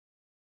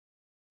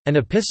An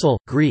epistle,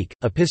 Greek,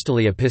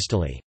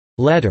 epistole,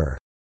 letter,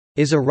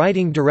 is a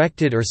writing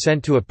directed or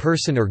sent to a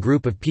person or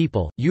group of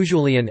people,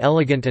 usually an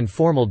elegant and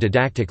formal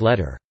didactic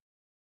letter.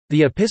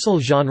 The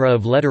epistle genre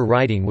of letter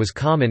writing was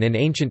common in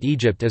ancient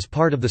Egypt as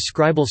part of the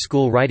scribal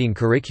school writing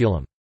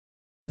curriculum.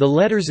 The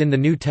letters in the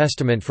New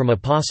Testament from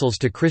apostles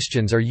to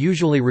Christians are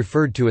usually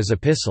referred to as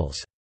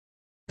epistles.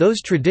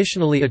 Those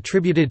traditionally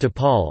attributed to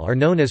Paul are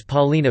known as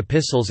Pauline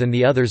epistles and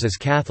the others as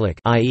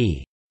Catholic,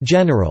 i.e.,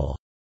 general,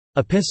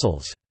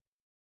 epistles.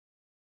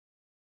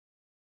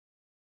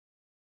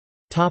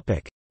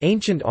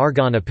 Ancient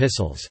Argon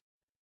epistles.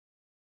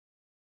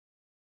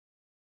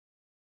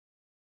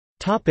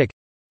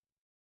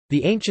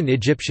 The ancient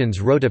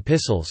Egyptians wrote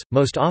epistles,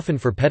 most often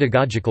for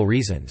pedagogical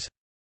reasons.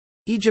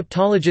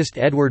 Egyptologist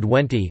Edward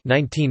Wenty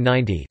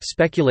 (1990)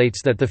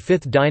 speculates that the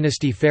 5th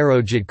dynasty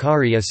pharaoh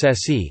Djedkari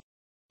Assesi,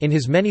 in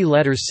his many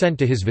letters sent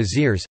to his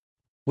viziers,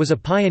 was a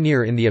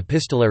pioneer in the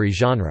epistolary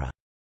genre.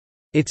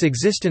 Its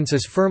existence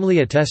is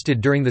firmly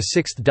attested during the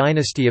 6th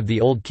dynasty of the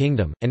Old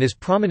Kingdom, and is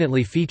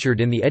prominently featured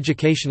in the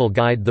educational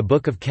guide The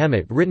Book of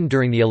Kemet written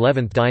during the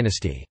 11th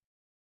dynasty.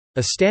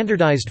 A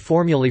standardized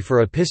formulae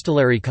for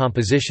epistolary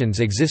compositions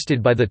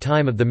existed by the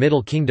time of the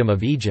Middle Kingdom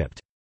of Egypt.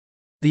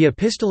 The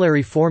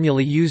epistolary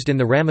formulae used in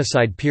the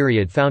Ramesside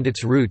period found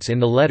its roots in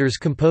the letters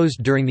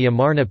composed during the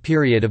Amarna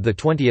period of the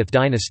 20th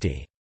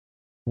dynasty.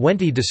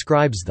 Wenty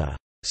describes the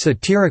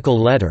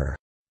satirical letter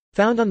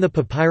found on the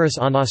papyrus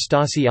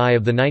Anastasii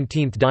of the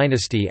 19th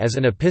dynasty as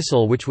an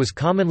epistle which was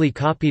commonly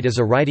copied as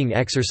a writing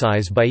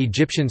exercise by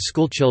Egyptian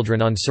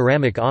schoolchildren on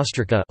ceramic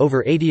ostraca,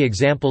 over 80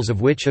 examples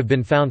of which have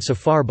been found so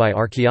far by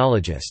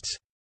archaeologists.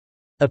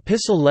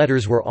 Epistle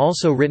letters were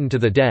also written to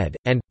the dead,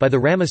 and, by the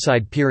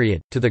Ramesside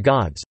period, to the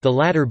gods. The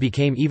latter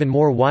became even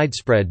more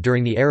widespread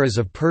during the eras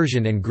of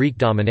Persian and Greek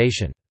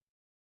domination.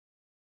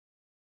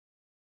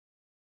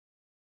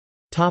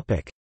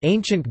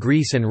 Ancient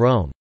Greece and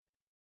Rome.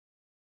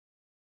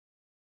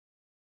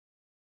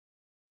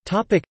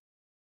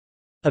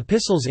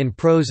 Epistles in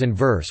prose and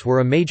verse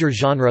were a major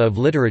genre of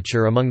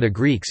literature among the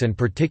Greeks and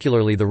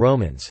particularly the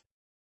Romans.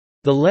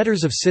 The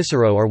letters of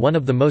Cicero are one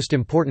of the most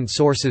important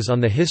sources on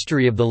the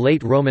history of the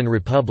late Roman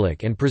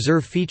Republic and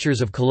preserve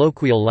features of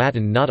colloquial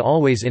Latin not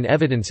always in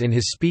evidence in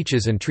his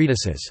speeches and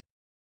treatises.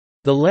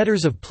 The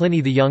letters of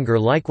Pliny the Younger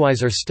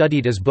likewise are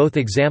studied as both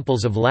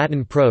examples of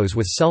Latin prose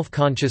with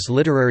self-conscious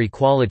literary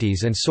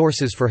qualities and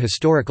sources for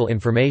historical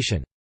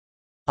information.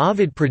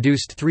 Ovid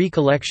produced 3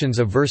 collections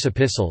of verse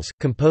epistles,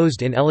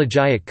 composed in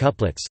elegiac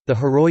couplets, the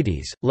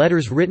Heroides,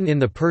 letters written in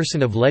the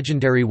person of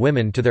legendary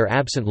women to their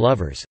absent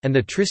lovers, and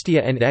the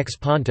Tristia and Ex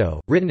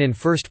Ponto, written in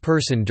first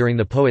person during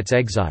the poet's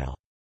exile.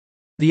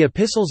 The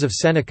epistles of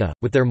Seneca,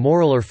 with their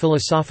moral or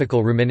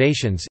philosophical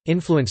ruminations,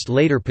 influenced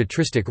later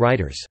patristic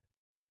writers.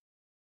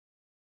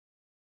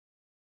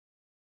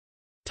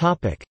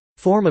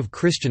 Form of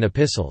Christian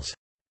epistles.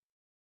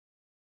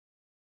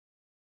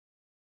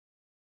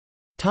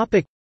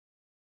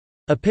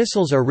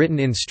 Epistles are written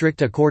in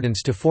strict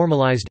accordance to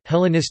formalized,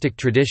 Hellenistic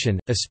tradition,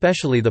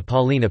 especially the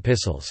Pauline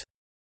epistles.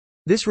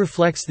 This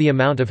reflects the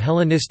amount of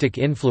Hellenistic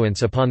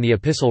influence upon the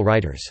epistle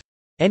writers.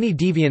 Any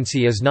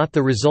deviancy is not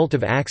the result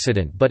of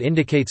accident but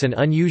indicates an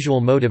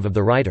unusual motive of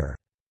the writer.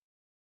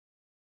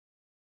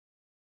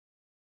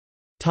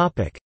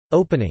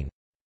 Opening.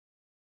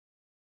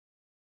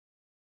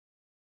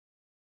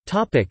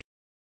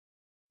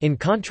 In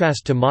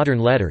contrast to modern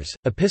letters,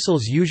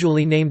 epistles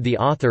usually named the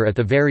author at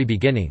the very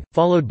beginning,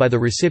 followed by the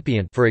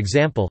recipient, for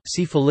example,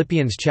 see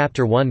Philippians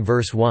chapter 1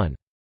 verse 1.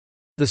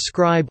 The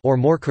scribe, or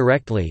more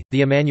correctly,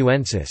 the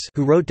amanuensis,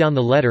 who wrote down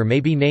the letter may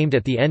be named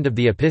at the end of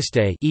the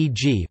episte,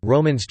 e.g.,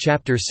 Romans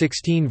chapter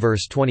 16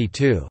 verse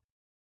 22.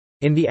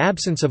 In the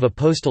absence of a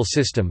postal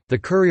system, the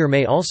courier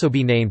may also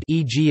be named,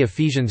 e.g.,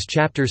 Ephesians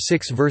chapter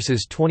 6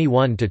 verses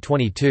 21 to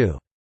 22.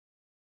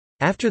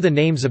 After the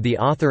names of the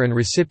author and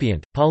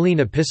recipient, Pauline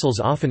epistles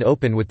often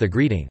open with the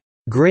greeting,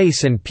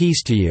 "Grace and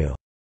peace to you."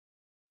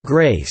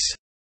 Grace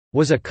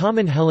was a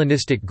common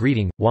Hellenistic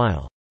greeting,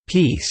 while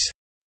peace,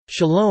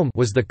 shalom,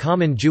 was the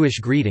common Jewish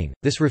greeting.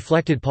 This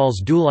reflected Paul's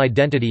dual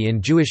identity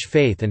in Jewish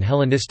faith and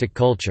Hellenistic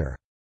culture.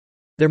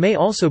 There may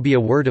also be a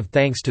word of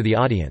thanks to the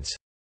audience.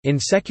 In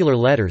secular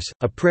letters,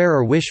 a prayer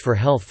or wish for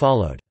health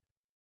followed.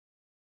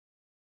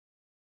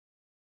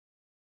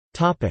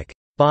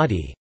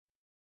 Body.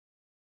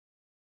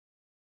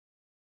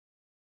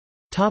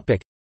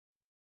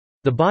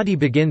 The body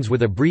begins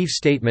with a brief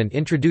statement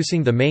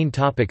introducing the main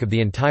topic of the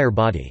entire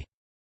body.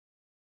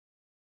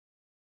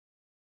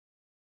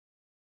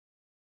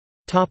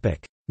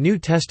 New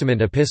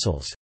Testament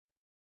epistles.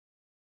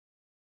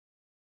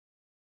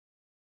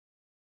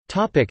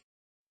 The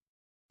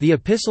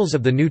epistles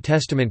of the New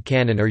Testament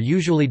canon are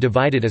usually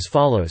divided as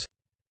follows.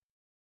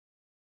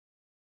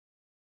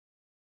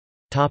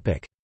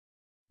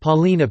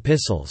 Pauline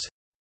epistles.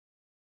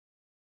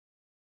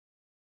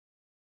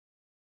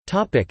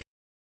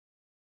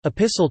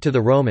 Epistle to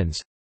the Romans,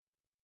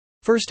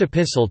 First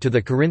Epistle to the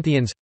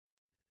Corinthians,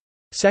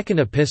 Second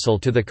Epistle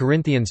to the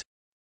Corinthians,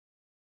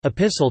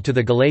 Epistle to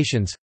the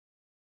Galatians,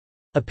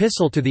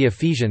 Epistle to the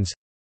Ephesians,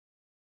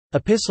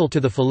 Epistle to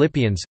the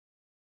Philippians,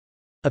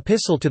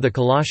 Epistle to the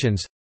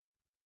Colossians,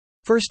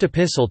 First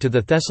Epistle to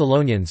the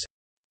Thessalonians,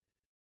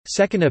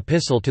 Second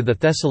Epistle to the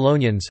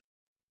Thessalonians,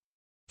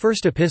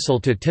 First Epistle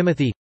to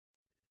Timothy,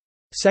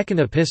 Second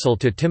Epistle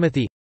to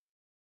Timothy,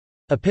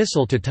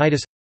 Epistle to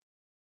Titus,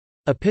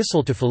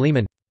 Epistle to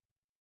Philemon.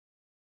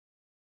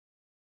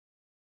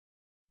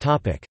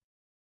 Topic: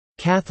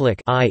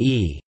 Catholic,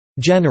 i.e.,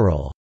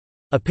 general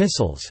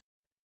epistles.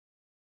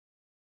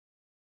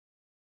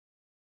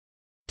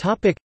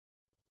 Topic: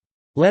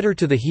 Letter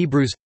to the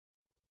Hebrews,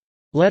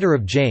 Letter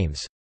of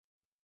James,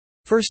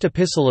 First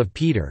Epistle of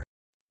Peter,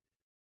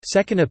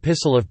 Second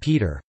Epistle of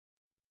Peter,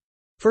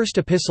 First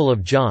Epistle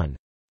of John,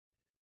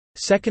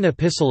 Second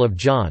Epistle of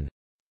John,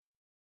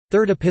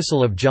 Third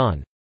Epistle of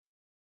John,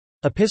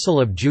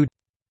 Epistle of Jude.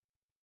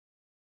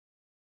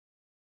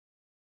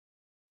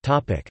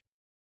 Topic: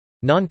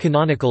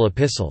 Non-canonical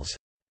epistles.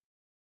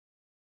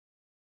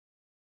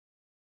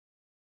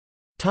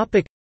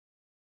 Topic: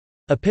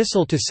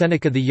 Epistle to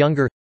Seneca the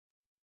Younger,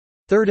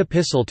 Third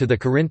Epistle to the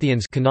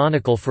Corinthians,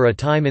 canonical for a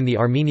time in the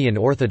Armenian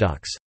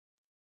Orthodox.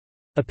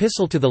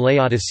 Epistle to the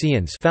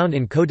Laodiceans, found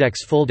in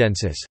Codex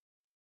Fuldensis.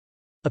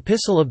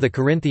 Epistle of the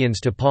Corinthians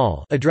to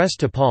Paul, addressed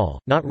to Paul,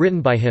 not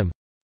written by him.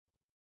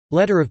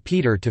 Letter of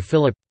Peter to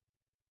Philip.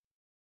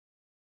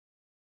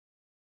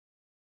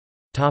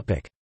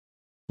 Topic: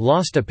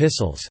 Lost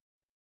epistles.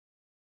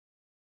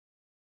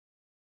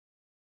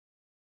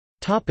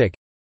 Topic: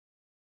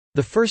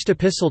 The First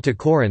Epistle to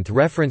Corinth,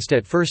 referenced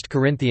at 1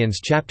 Corinthians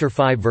chapter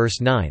 5 verse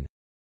 9.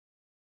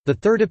 The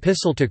Third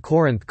Epistle to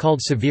Corinth,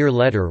 called Severe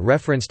Letter,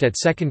 referenced at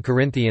 2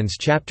 Corinthians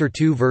chapter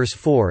 2 verse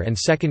 4 and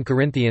 2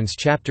 Corinthians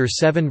chapter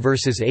 7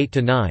 verses 8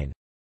 to 9.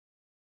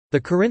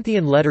 The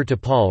Corinthian letter to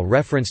Paul,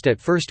 referenced at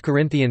 1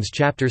 Corinthians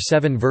chapter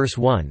 7 verse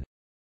 1.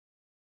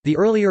 The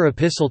earlier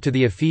epistle to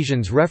the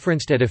Ephesians,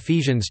 referenced at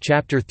Ephesians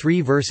chapter 3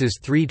 verses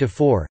 3 to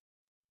 4.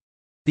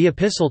 The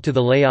epistle to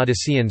the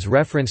Laodiceans,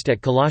 referenced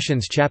at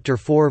Colossians chapter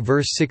 4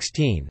 verse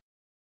 16.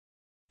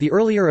 The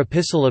earlier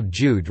epistle of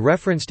Jude,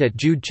 referenced at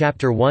Jude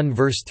chapter 1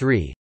 verse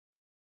 3.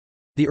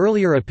 The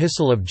earlier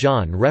epistle of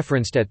John,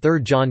 referenced at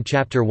 3 John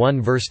chapter 1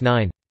 verse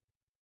 9.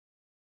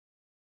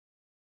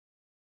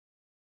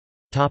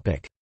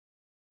 Topic: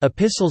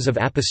 Epistles of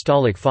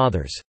Apostolic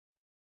Fathers.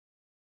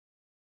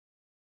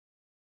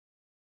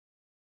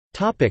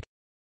 Topic: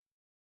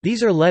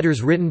 These are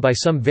letters written by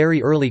some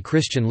very early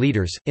Christian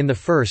leaders, in the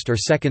 1st or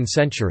 2nd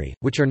century,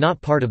 which are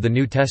not part of the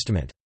New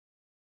Testament.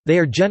 They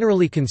are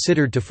generally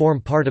considered to form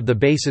part of the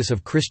basis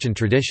of Christian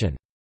tradition.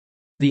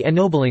 The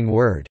ennobling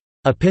word,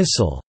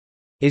 epistle,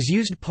 is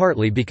used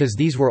partly because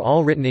these were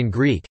all written in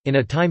Greek, in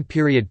a time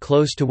period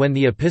close to when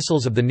the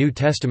epistles of the New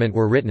Testament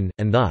were written,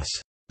 and thus,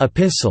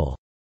 epistle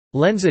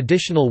lends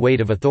additional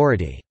weight of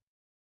authority.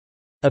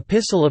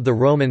 Epistle of the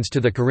Romans to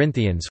the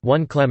Corinthians,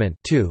 1 Clement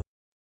 2.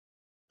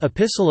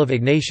 Epistle of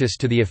Ignatius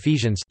to the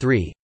Ephesians,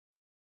 3.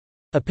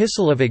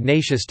 Epistle of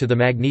Ignatius to the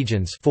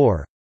Magnesians,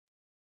 4.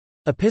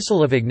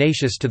 Epistle of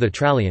Ignatius to the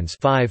Trallians,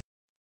 5.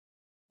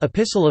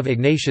 Epistle of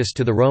Ignatius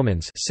to the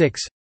Romans, 6.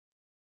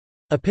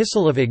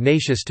 Epistle of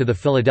Ignatius to the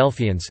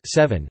Philadelphians,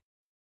 7.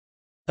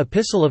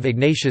 Epistle of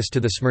Ignatius to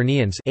the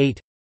Smyrnians, 8.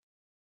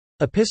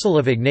 Epistle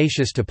of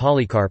Ignatius to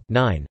Polycarp,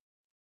 9.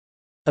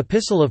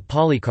 Epistle of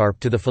Polycarp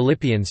to the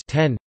Philippians,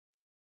 10.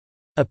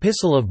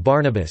 Epistle of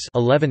Barnabas,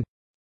 11.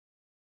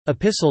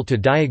 Epistle to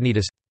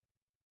Diognetus.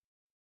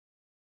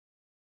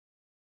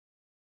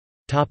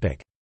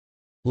 Topic: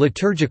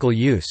 Liturgical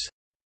use.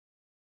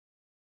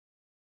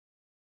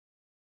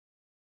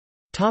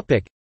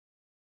 Topic: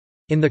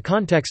 In the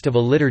context of a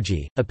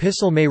liturgy,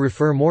 epistle may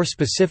refer more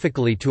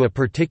specifically to a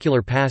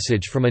particular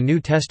passage from a New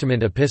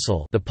Testament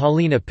epistle, the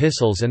Pauline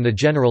epistles and the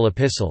general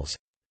epistles,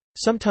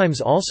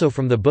 sometimes also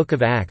from the Book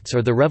of Acts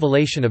or the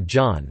Revelation of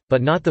John,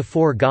 but not the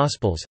four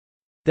Gospels,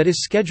 that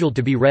is scheduled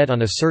to be read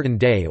on a certain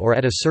day or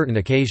at a certain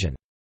occasion.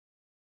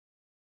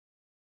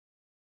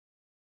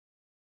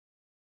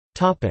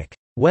 Topic: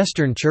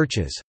 Western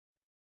churches.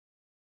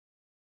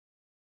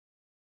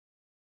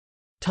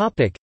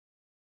 Topic: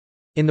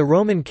 In the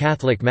Roman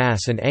Catholic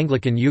Mass and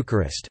Anglican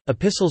Eucharist,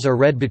 epistles are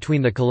read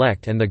between the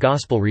collect and the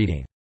Gospel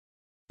reading.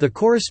 The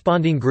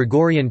corresponding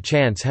Gregorian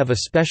chants have a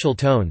special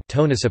tone,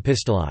 tonus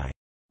epistolae.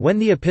 When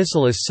the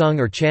epistle is sung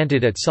or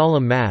chanted at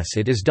solemn Mass,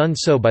 it is done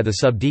so by the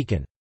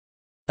subdeacon.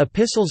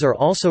 Epistles are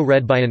also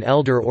read by an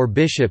elder or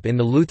bishop in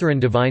the Lutheran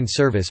Divine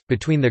Service,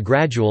 between the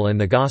Gradual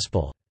and the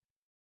Gospel.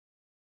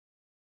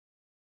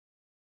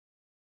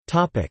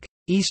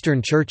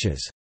 Eastern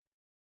churches.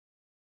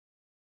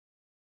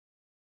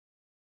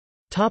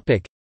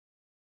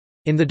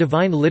 In the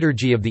Divine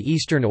Liturgy of the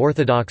Eastern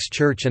Orthodox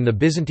Church and the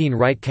Byzantine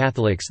Rite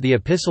Catholics, the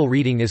epistle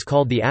reading is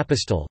called the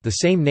Apostol, the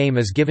same name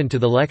is given to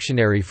the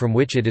lectionary from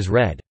which it is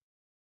read.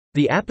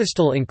 The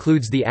Apostol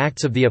includes the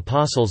Acts of the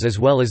Apostles as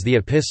well as the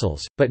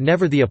Epistles, but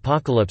never the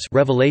Apocalypse,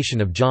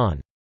 Revelation of John.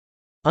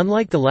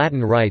 Unlike the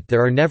Latin Rite,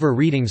 there are never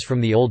readings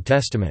from the Old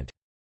Testament.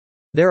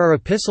 There are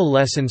epistle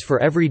lessons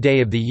for every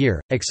day of the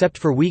year, except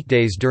for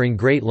weekdays during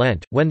Great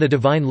Lent, when the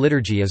Divine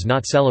Liturgy is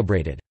not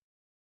celebrated.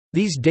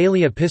 These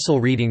daily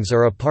epistle readings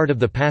are a part of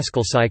the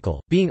Paschal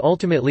cycle, being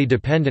ultimately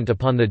dependent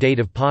upon the date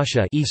of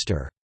Pascha,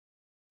 Easter.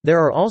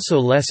 There are also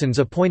lessons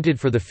appointed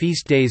for the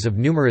feast days of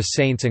numerous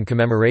saints and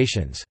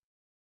commemorations.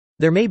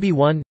 There may be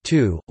 1,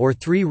 2, or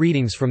 3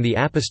 readings from the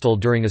Epistle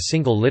during a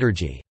single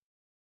liturgy.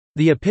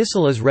 The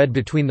Epistle is read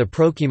between the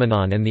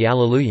Prokeimenon and the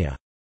Alleluia.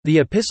 The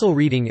Epistle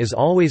reading is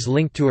always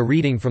linked to a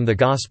reading from the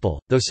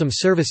Gospel, though some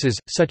services,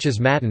 such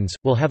as Matins,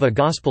 will have a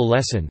Gospel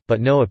lesson,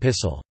 but no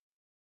Epistle.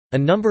 A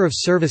number of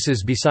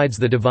services besides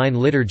the Divine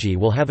Liturgy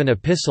will have an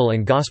Epistle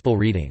and Gospel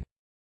reading.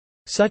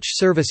 Such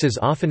services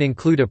often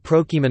include a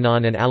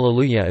Prokeimenon and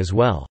Alleluia as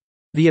well.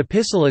 The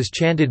Epistle is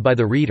chanted by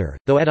the reader,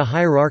 though at a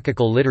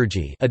hierarchical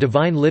liturgy, a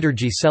Divine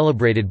Liturgy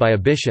celebrated by a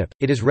bishop,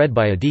 it is read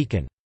by a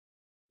deacon.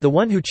 The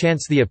one who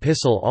chants the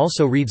Epistle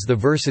also reads the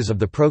verses of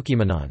the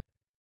Prokeimenon.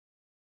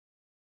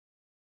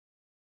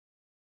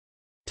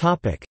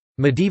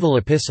 Medieval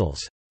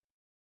epistles.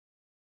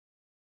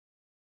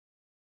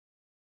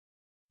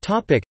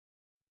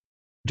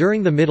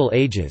 During the Middle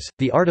Ages,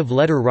 the art of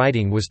letter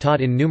writing was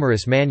taught in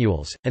numerous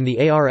manuals, and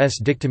the ars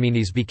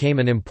dictaminis became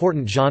an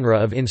important genre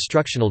of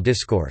instructional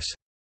discourse.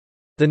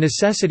 The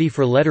necessity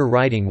for letter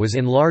writing was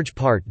in large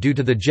part due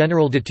to the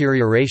general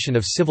deterioration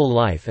of civil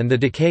life and the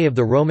decay of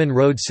the Roman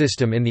road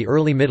system in the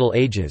early Middle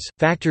Ages,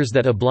 factors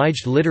that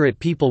obliged literate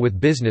people with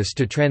business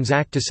to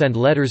transact to send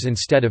letters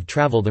instead of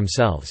travel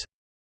themselves.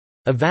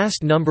 A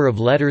vast number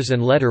of letters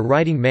and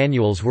letter-writing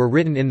manuals were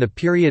written in the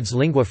period's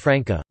lingua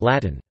franca,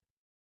 Latin.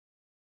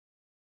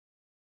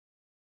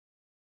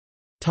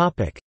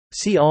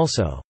 See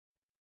also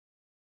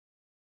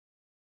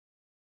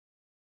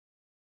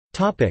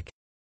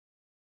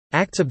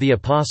Acts of the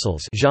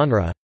Apostles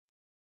genre,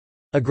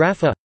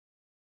 Agrapha,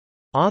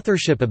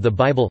 Authorship of the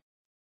Bible,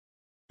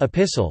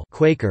 Epistle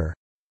Quaker,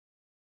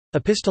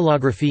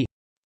 Epistolography,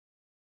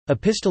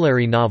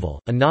 Epistolary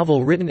novel, a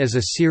novel written as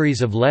a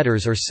series of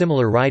letters or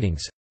similar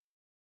writings,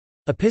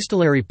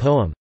 Epistolary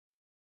poem,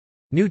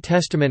 New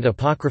Testament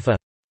Apocrypha,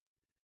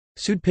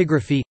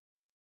 Pseudepigraphy,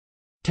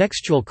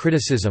 Textual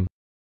criticism,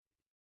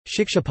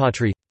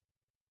 Shikshapatri.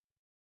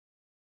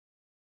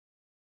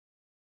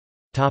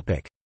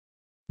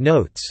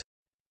 Notes.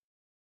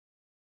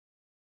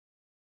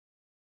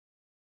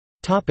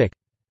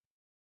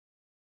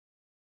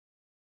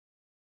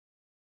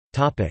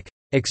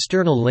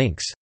 External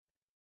links.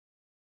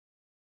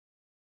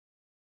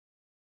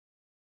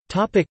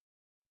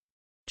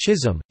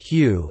 Chisholm,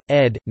 Hugh,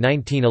 ed.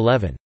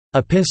 1911.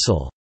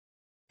 Epistle.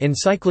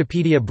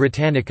 Encyclopædia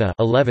Britannica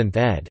 11th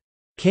ed.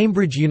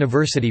 Cambridge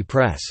University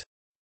Press.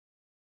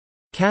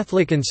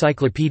 Catholic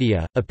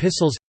Encyclopedia,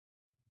 Epistles.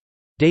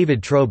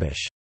 David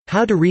Trobish.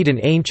 How to Read an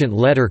Ancient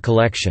Letter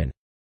Collection.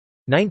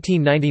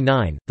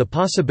 1999, The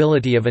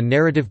Possibility of a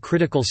Narrative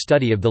Critical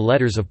Study of the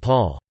Letters of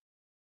Paul.